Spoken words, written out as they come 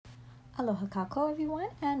Aloha kako, everyone,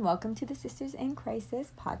 and welcome to the Sisters in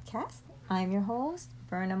Crisis podcast. I'm your host,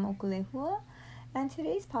 Verna Mokulehua, and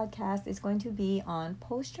today's podcast is going to be on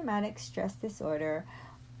post-traumatic stress disorder,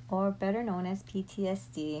 or better known as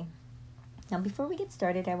PTSD. Now, before we get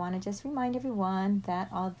started, I want to just remind everyone that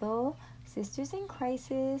although Sisters in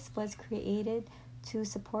Crisis was created to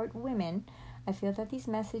support women, I feel that these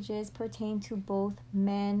messages pertain to both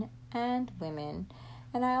men and women.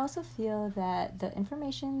 And I also feel that the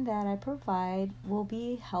information that I provide will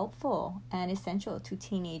be helpful and essential to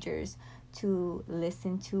teenagers to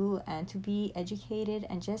listen to and to be educated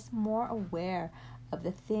and just more aware of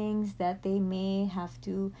the things that they may have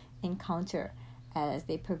to encounter as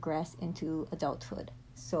they progress into adulthood.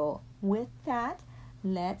 So with that,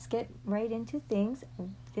 let's get right into things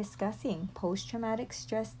discussing post-traumatic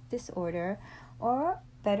stress disorder, or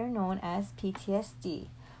better known as PTSD,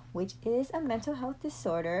 which is a mental health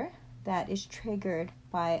disorder that is triggered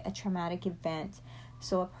by a traumatic event.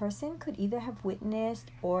 So a person could either have witnessed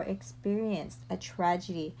or experienced a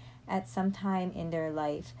tragedy at some time in their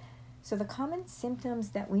life. So the common symptoms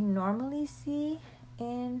that we normally see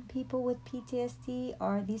in people with PTSD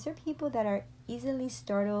are these are people that are easily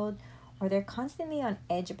startled, or they're constantly on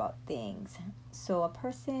edge about things. So a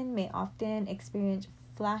person may often experience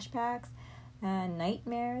flashbacks and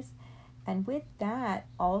nightmares, and with that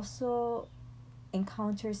also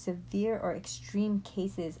encounter severe or extreme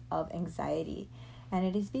cases of anxiety. And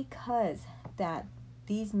it is because that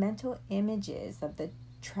these mental images of the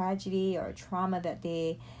tragedy or trauma that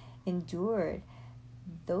they endured,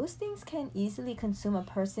 those things can easily consume a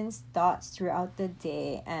person's thoughts throughout the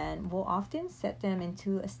day and will often set them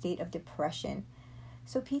into a state of depression.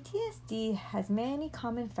 So PTSD has many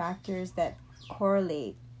common factors that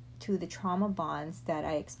correlate to the trauma bonds that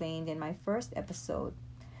I explained in my first episode.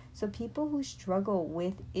 So people who struggle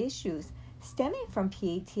with issues stemming from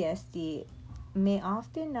PTSD may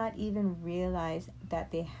often not even realize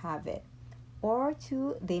that they have it, or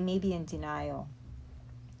two, they may be in denial.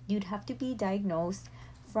 You'd have to be diagnosed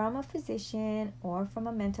from a physician or from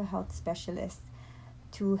a mental health specialist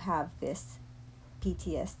to have this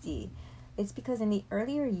PTSD. It's because in the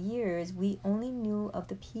earlier years, we only knew of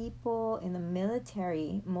the people in the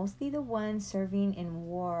military, mostly the ones serving in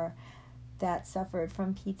war, that suffered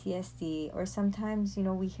from PTSD. Or sometimes,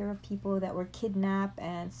 we hear of people that were kidnapped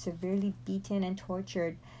and severely beaten and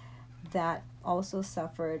tortured that also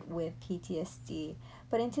suffered with PTSD.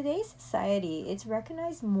 But in today's society, it's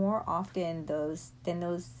recognized more often than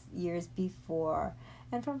those years before.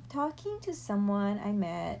 And from talking to someone I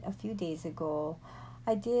met a few days ago,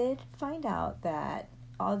 I did find out that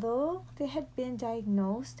although they had been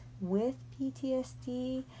diagnosed with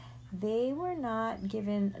PTSD, they were not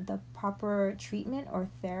given the proper treatment or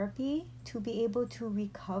therapy to be able to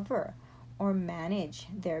recover or manage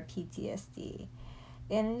their PTSD.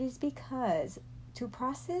 And it is because to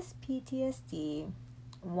process PTSD,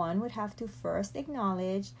 one would have to first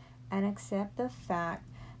acknowledge and accept the fact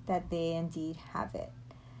that they indeed have it.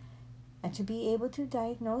 And to be able to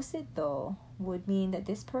diagnose it, though, would mean that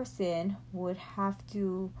this person would have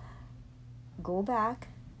to go back,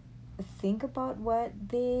 think about what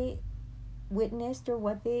they witnessed or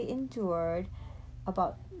what they endured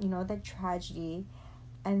about, the tragedy.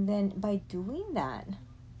 And then by doing that,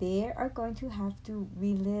 they are going to have to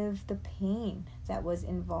relive the pain that was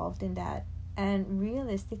involved in that. And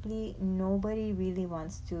realistically, nobody really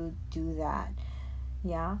wants to do that.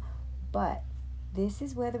 Yeah, but this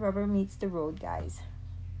is where the rubber meets the road, guys.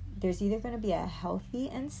 There's either going to be a healthy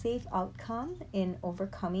and safe outcome in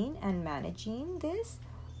overcoming and managing this,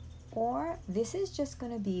 or this is just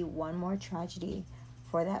going to be one more tragedy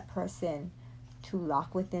for that person to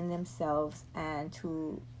lock within themselves and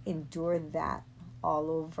to endure that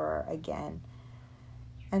all over again.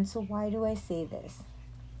 And so why do I say this?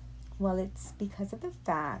 Well, it's because of the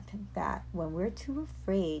fact that when we're too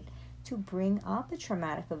afraid to bring up a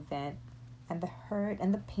traumatic event and the hurt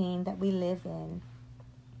and the pain that we live in,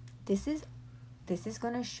 this is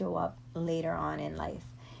going to show up later on in life,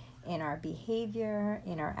 in our behavior,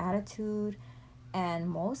 in our attitude, and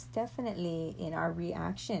most definitely in our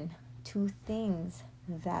reaction to things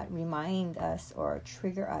that remind us or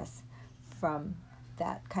trigger us from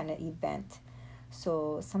that kind of event.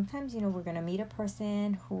 So sometimes, we're going to meet a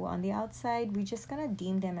person who on the outside, we're just going to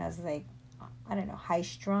deem them as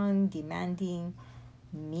high-strung, demanding,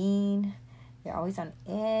 mean. They're always on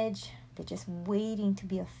edge. They're just waiting to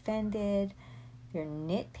be offended. They're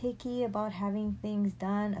nitpicky about having things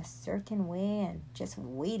done a certain way and just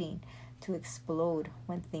waiting to explode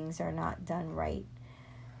when things are not done right.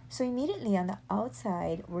 So immediately on the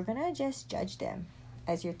outside, we're going to just judge them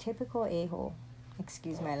as your typical a-hole.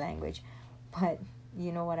 Excuse my language, but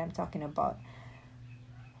you know what I'm talking about.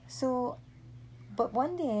 So, but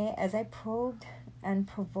one day, as I probed and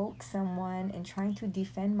provoked someone in trying to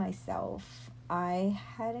defend myself, I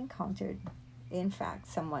had encountered, in fact,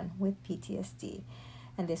 someone with PTSD.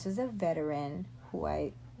 And this was a veteran who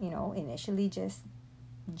I, initially just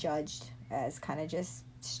judged as kind of just,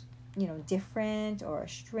 different or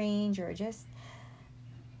strange, or just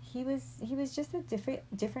he was just a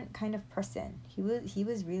different kind of person. He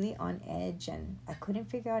was really on edge, and I couldn't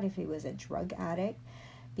figure out if he was a drug addict,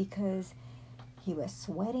 because he was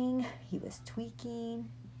sweating, he was tweaking,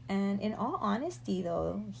 and in all honesty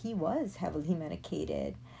though, he was heavily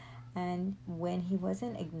medicated. And when he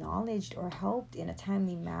wasn't acknowledged or helped in a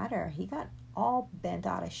timely manner, he got all bent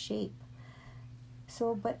out of shape.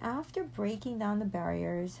 So, but after breaking down the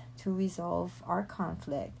barriers to resolve our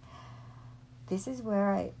conflict, this is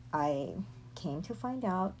where I came to find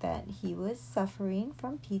out that he was suffering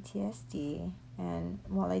from PTSD. And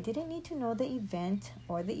while I didn't need to know the event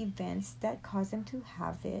or the events that caused him to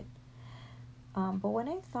have it, but when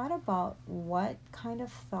I thought about what kind of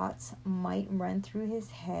thoughts might run through his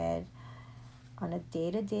head on a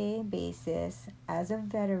day-to-day basis as a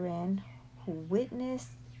veteran who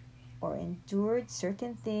witnessed or endured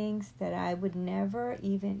certain things that I would never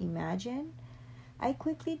even imagine, I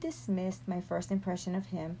quickly dismissed my first impression of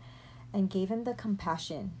him and gave him the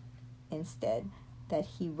compassion instead that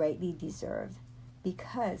he rightly deserved.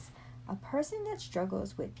 Because a person that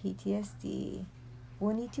struggles with PTSD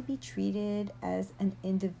will need to be treated as an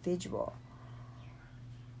individual.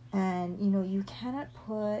 And you cannot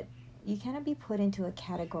be put into a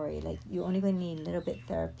category like you're only going to need a little bit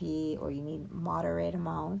therapy, or you need moderate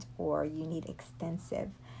amount, or you need extensive.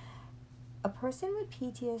 A person with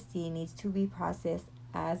PTSD needs to be processed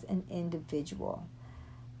as an individual.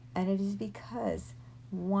 And it is because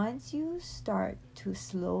once you start to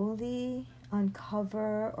slowly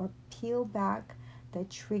uncover or peel back the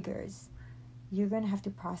triggers, you're going to have to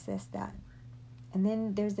process that. And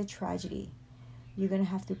then there's the tragedy. You're going to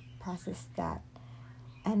have to process that.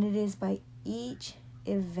 And it is by each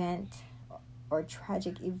event or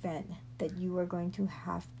tragic event that you are going to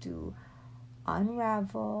have to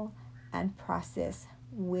unravel and process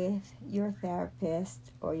with your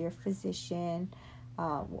therapist or your physician,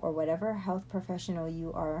 or whatever health professional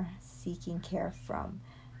you are seeking care from.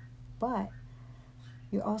 But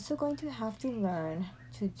you're also going to have to learn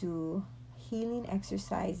to do healing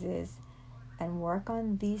exercises and work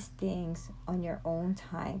on these things on your own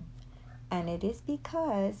time. And it is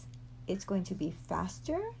because it's going to be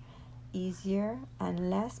faster, easier, and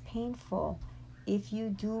less painful if you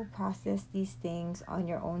do process these things on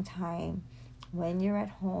your own time, when you're at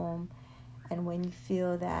home, and when you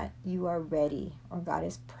feel that you are ready or God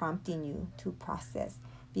is prompting you to process.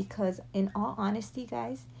 Because in all honesty,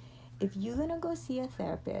 guys, if you're going to go see a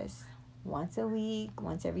therapist once a week,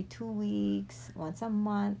 once every 2 weeks, once a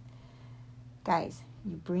month, guys,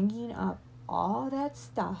 you're bringing up all that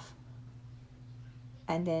stuff,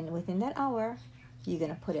 and then within that hour, you're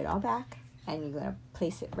going to put it all back and you're going to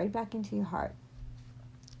place it right back into your heart.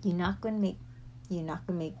 You're not going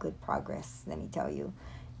to make good progress, let me tell you.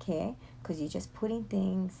 Okay? Because you're just putting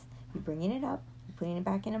things, you're bringing it up, you're putting it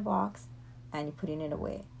back in a box, and you're putting it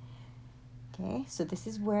away. Okay? So this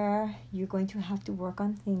is where you're going to have to work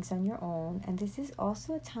on things on your own. And this is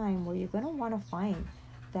also a time where you're going to want to find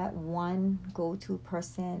that one go-to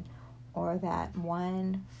person or that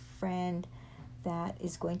one friend that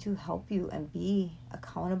is going to help you and be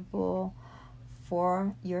accountable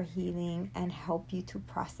for your healing and help you to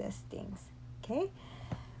process things. Okay?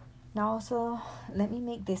 Now also, let me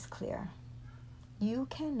make this clear. You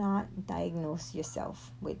cannot diagnose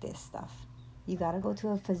yourself with this stuff. You got to go to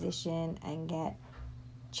a physician and get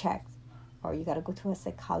checked, or you got to go to a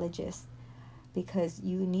psychologist, because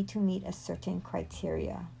you need to meet a certain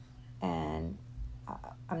criteria. And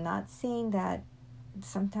I'm not saying that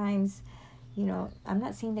sometimes, I'm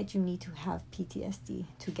not saying that you need to have PTSD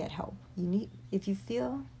to get help. If you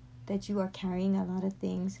feel that you are carrying a lot of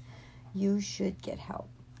things, you should get help.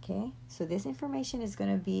 Okay, so this information is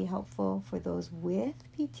going to be helpful for those with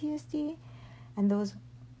PTSD and those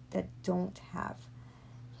that don't have.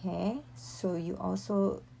 Okay, so you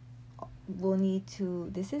also will need to,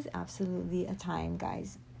 this is absolutely a time,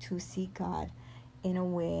 guys, to seek God in a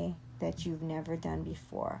way that you've never done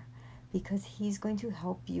before, because He's going to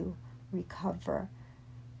help you recover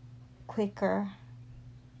quicker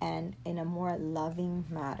and in a more loving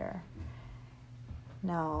manner.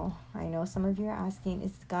 Now, I know some of you are asking,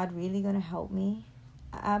 is God really going to help me?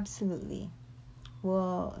 Absolutely.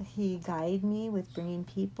 Will He guide me with bringing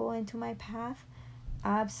people into my path?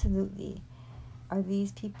 Absolutely. Are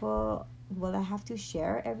these people, will I have to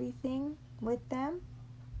share everything with them?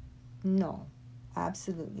 No,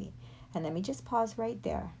 absolutely. And let me just pause right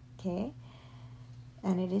there, okay?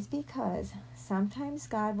 And it is because sometimes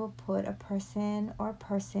God will put a person or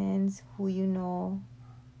persons who you know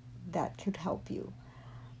that could help you.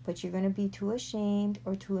 But you're going to be too ashamed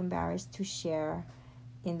or too embarrassed to share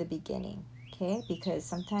in the beginning, okay? Because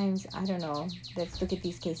sometimes, I don't know, let's look at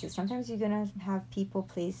these cases. Sometimes you're going to have people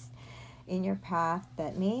placed in your path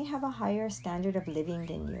that may have a higher standard of living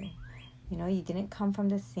than you. You know, they didn't come from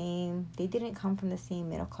the same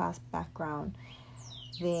middle class background.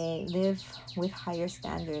 They live with higher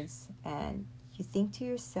standards, and you think to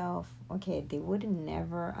yourself, okay, they would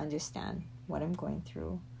never understand what I'm going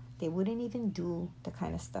through. They wouldn't even do the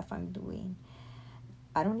kind of stuff I'm doing.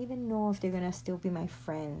 I don't even know if they're going to still be my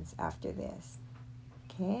friends after this.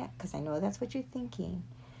 Okay? Because I know that's what you're thinking.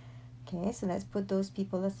 Okay? So let's put those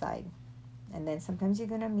people aside. And then sometimes you're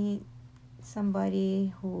going to meet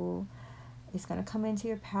somebody who is going to come into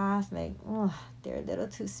your path like, oh, they're a little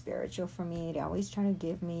too spiritual for me. They're always trying to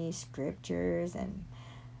give me scriptures and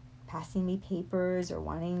passing me papers or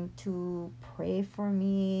wanting to pray for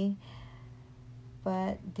me.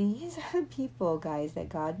 But these are the people, guys, that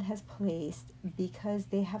God has placed because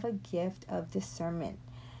they have a gift of discernment.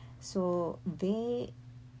 So they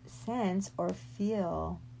sense or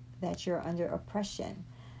feel that you're under oppression.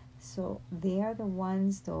 So they are the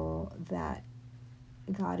ones, though, that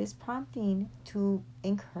God is prompting to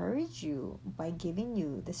encourage you by giving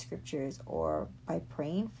you the scriptures or by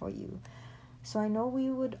praying for you. So I know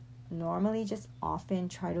we would normally just often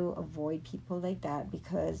try to avoid people like that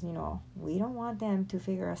because, you know, we don't want them to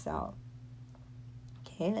figure us out.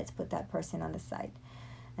 Okay, let's put that person on the side.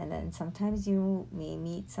 And then sometimes you may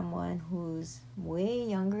meet someone who's way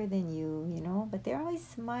younger than you, you know, but they're always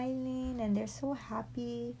smiling and they're so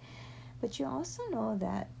happy. But you also know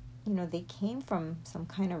that, you know, they came from some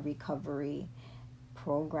kind of recovery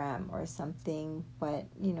program or something, but,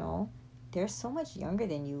 you know, they're so much younger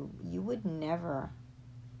than you. You would never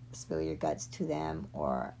spill your guts to them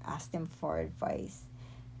or ask them for advice.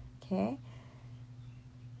 Okay?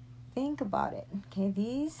 Think about it. Okay?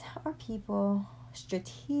 These are people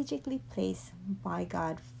strategically placed by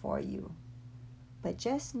God for you. But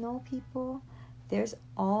just know, people, there's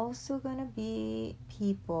also going to be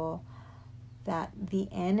people that the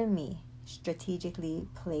enemy strategically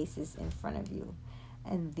places in front of you.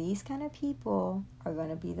 And these kind of people are going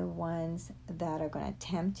to be the ones that are going to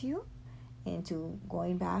tempt you into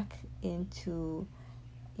going back into,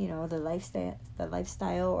 you know, the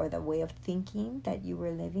lifestyle or the way of thinking that you were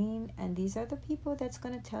living. And these are the people that's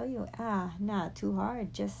going to tell you, too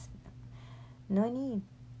hard, just no need,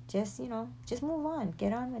 just, you know, just move on,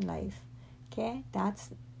 get on with life. Okay?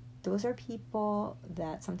 Those are people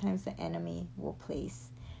that sometimes the enemy will place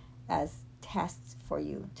as tests for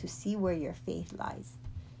you to see where your faith lies.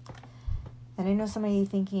 And I know some of you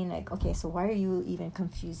thinking like, okay, so why are you even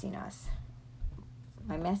confusing us?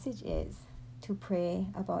 My message is to pray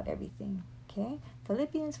about everything, okay?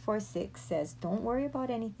 Philippians 4:6 says, don't worry about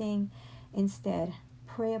anything. Instead,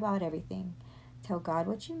 pray about everything. Tell God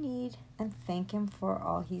what you need and thank Him for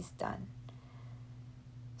all He's done.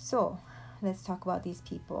 So, let's talk about these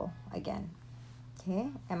people again, okay?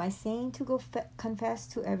 Am I saying to go confess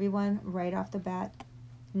to everyone right off the bat?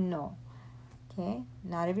 No, okay?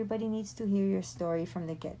 Not everybody needs to hear your story from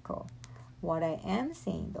the get-go. What I am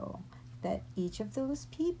saying, though, that each of those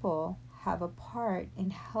people have a part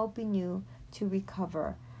in helping you to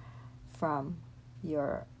recover from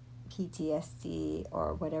your PTSD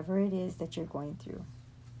or whatever it is that you're going through.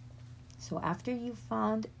 So after you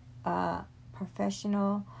found a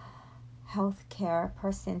professional healthcare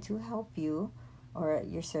person to help you or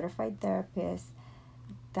your certified therapist,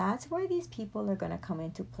 that's where these people are going to come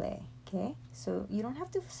into play, okay? So you don't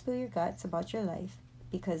have to spill your guts about your life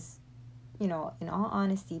because, you know, in all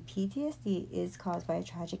honesty, PTSD is caused by a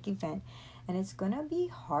tragic event, and it's going to be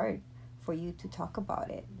hard for you to talk about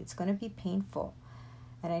it. It's going to be painful.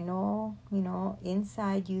 And I know, you know,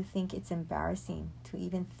 inside you think it's embarrassing to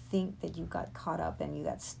even think that you got caught up and you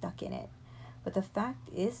got stuck in it. But the fact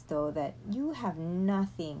is, though, that you have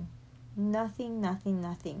nothing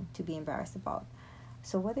to be embarrassed about.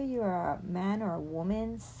 So whether you're a man or a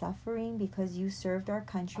woman suffering because you served our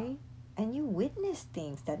country, and you witness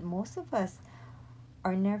things that most of us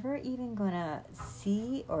are never even gonna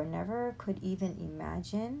see or never could even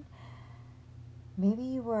imagine. Maybe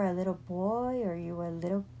you were a little boy or you were a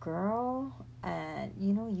little girl and,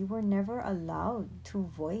 you know, you were never allowed to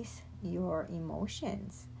voice your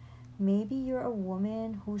emotions. Maybe you're a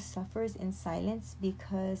woman who suffers in silence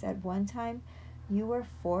because at one time you were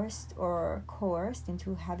forced or coerced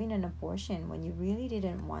into having an abortion when you really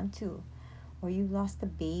didn't want to, or you lost a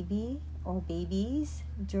baby or babies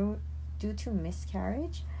due to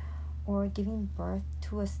miscarriage, or giving birth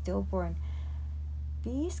to a stillborn.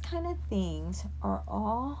 These kind of things are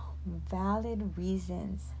all valid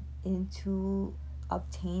reasons into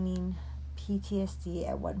obtaining PTSD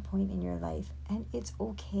at one point in your life, and it's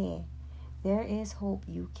okay. There is hope.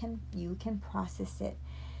 You can process it.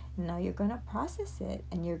 Now you're going to process it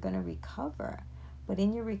and you're going to recover. But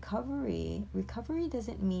in your recovery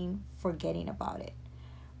doesn't mean forgetting about it.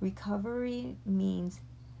 Recovery means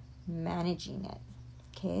managing it.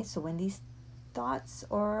 Okay? So when these thoughts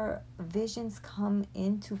or visions come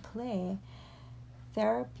into play,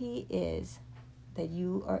 therapy is that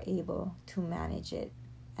you are able to manage it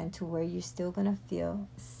and to where you're still going to feel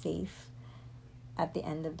safe at the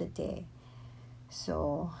end of the day.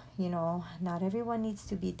 So, not everyone needs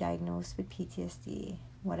to be diagnosed with PTSD.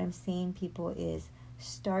 What I'm saying, people, is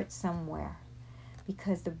start somewhere,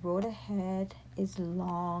 because the road ahead is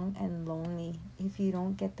long and lonely if you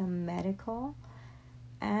don't get the medical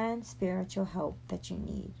and spiritual help that you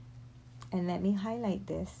need. And let me highlight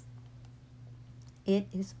this. It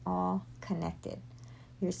is all connected.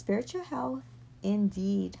 Your spiritual health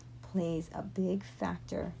indeed plays a big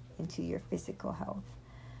factor into your physical health.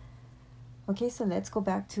 Okay, so let's go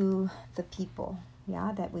back to the people,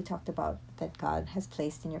 that we talked about, that God has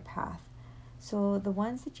placed in your path. So the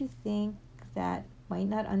ones that you think that might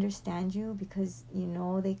not understand you because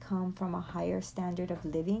they come from a higher standard of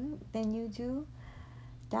living than you do,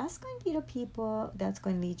 that's going to be the people that's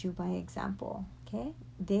going to lead you by example, okay?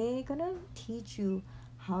 They're going to teach you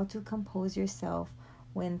how to compose yourself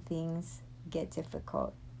when things get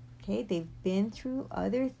difficult, okay? They've been through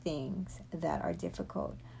other things that are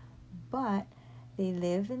difficult, but they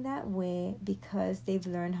live in that way because they've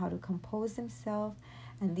learned how to compose themselves.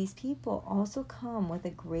 And these people also come with a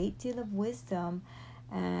great deal of wisdom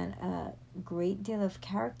and a great deal of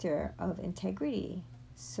character, of integrity.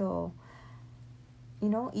 So,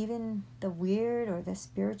 even the weird or the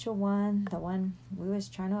spiritual one, the one we was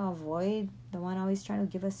trying to avoid, the one always trying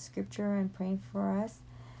to give us scripture and praying for us,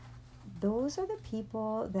 those are the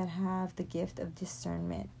people that have the gift of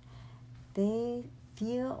discernment. They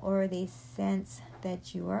feel or they sense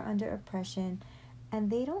that you are under oppression, and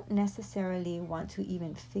they don't necessarily want to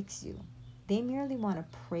even fix you. They merely want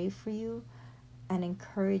to pray for you and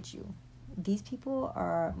encourage you. These people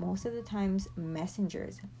are most of the times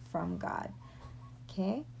messengers from God.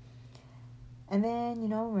 Okay? And then,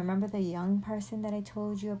 remember the young person that I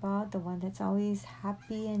told you about, the one that's always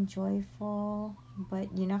happy and joyful, but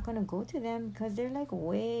you're not going to go to them because they're like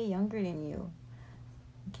way younger than you.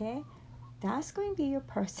 Okay? That's going to be your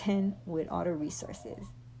person with all the resources.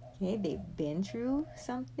 Okay? They've been through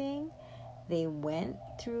something. They went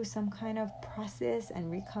through some kind of process and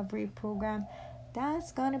recovery program.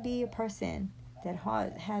 That's going to be your person that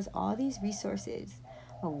has all these resources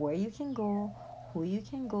of where you can go, who you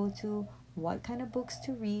can go to, what kind of books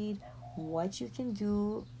to read, what you can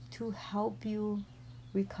do to help you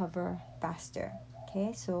recover faster.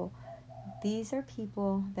 Okay, so these are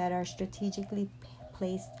people that are strategically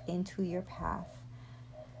placed into your path.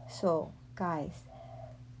 So, guys,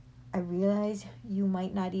 I realize you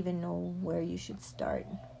might not even know where you should start,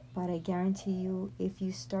 but I guarantee you, if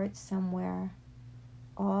you start somewhere,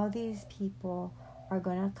 all these people are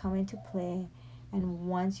going to come into play. And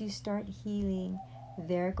once you start healing,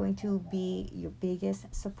 they're going to be your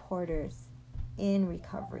biggest supporters in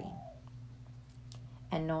recovery.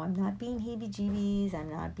 And no, I'm not being heebie-jeebies. I'm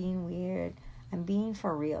not being weird. I'm being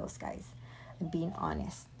for reals, guys. I'm being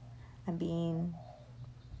honest.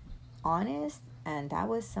 And that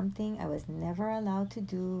was something I was never allowed to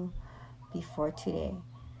do before today.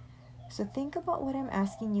 So think about what I'm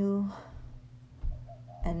asking you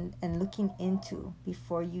and looking into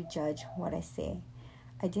before you judge what I say.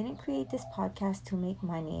 I didn't create this podcast to make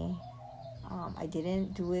money. I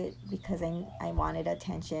didn't do it because I wanted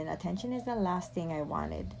attention. Attention is the last thing I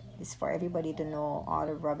wanted. It's for everybody to know all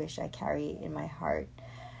the rubbish I carry in my heart.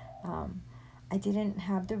 I didn't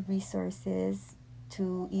have the resources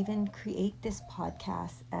to even create this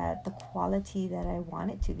podcast at the quality that I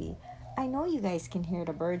want it to be. I know you guys can hear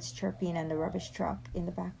the birds chirping and the rubbish truck in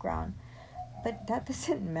the background, but that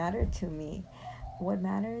doesn't matter to me. What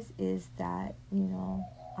matters is that,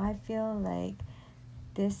 I feel like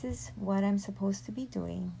this is what I'm supposed to be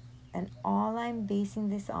doing. And all I'm basing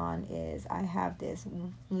this on is I have this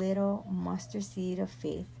little mustard seed of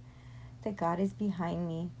faith that God is behind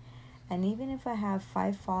me. And even if I have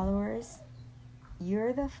 5 followers,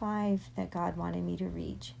 you're the 5 that God wanted me to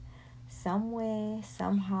reach. some way,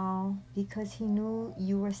 somehow, because he knew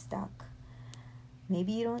you were stuck.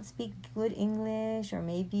 Maybe you don't speak good English, or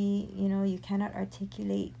maybe, you cannot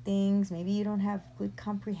articulate things. Maybe you don't have good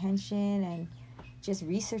comprehension, and just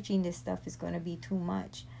researching this stuff is going to be too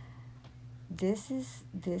much. This is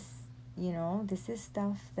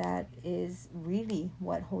stuff that is really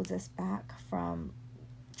what holds us back from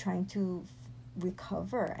trying to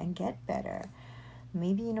recover and get better.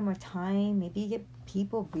 Maybe you need more time. Maybe you get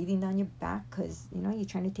people breathing down your back because, you're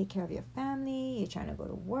trying to take care of your family. You're trying to go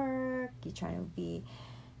to work. You're trying to be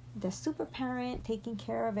the super parent, taking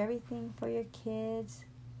care of everything for your kids.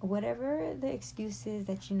 Whatever the excuse is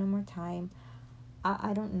that you need more time,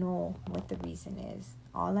 I don't know what the reason is.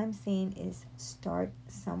 All I'm saying is start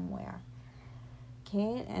somewhere.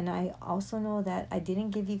 Okay, and I also know that I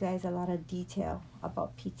didn't give you guys a lot of detail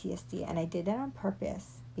about PTSD, and I did that on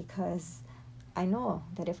purpose because I know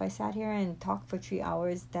that if I sat here and talked for 3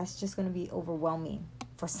 hours, that's just going to be overwhelming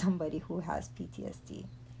for somebody who has PTSD.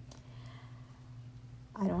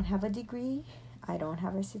 I don't have a degree. I don't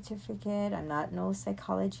have a certificate. I'm not no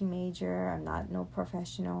psychology major. I'm not no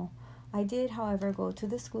professional. I did, however, go to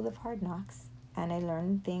the School of Hard Knocks, and I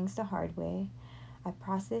learned things the hard way. I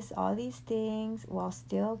processed all these things while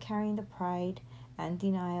still carrying the pride and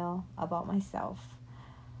denial about myself.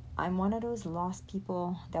 I'm one of those lost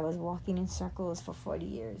people that was walking in circles for 40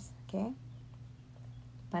 years, okay?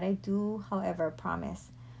 But I do, however,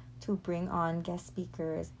 promise to bring on guest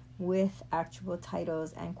speakers with actual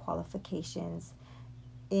titles and qualifications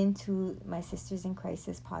into my Sisters in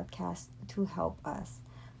Crisis podcast to help us.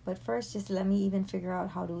 But first, just let me even figure out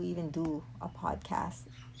how to even do a podcast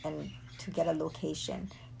and to get a location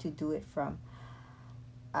to do it from.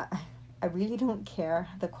 I really don't care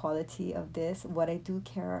the quality of this. What I do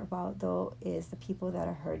care about, though, is the people that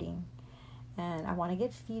are hurting. And I want to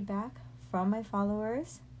get feedback from my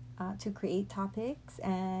followers to create topics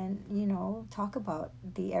and, talk about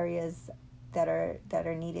the areas that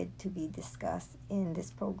are needed to be discussed in this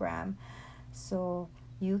program. So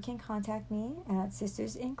you can contact me at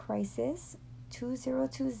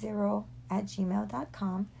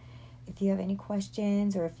sistersincrisis2020@gmail.com if you have any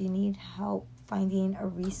questions or if you need help finding a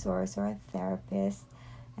resource or a therapist.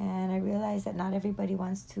 And I realize that not everybody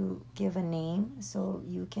wants to give a name, so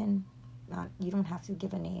you don't have to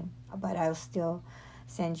give a name, but I'll still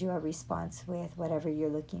send you a response with whatever you're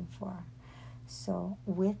looking for. So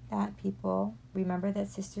with that, people, remember that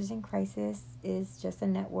Sisters in Crisis is just a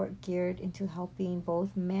network geared into helping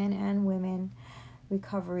both men and women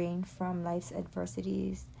recovering from life's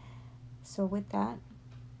adversities. So with that,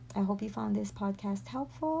 I hope you found this podcast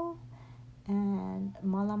helpful. And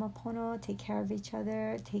malama pono, take care of each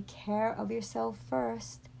other. Take care of yourself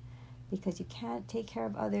first, because you can't take care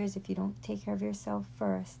of others if you don't take care of yourself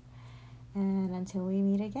first. And until we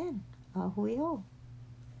meet again, hui ho.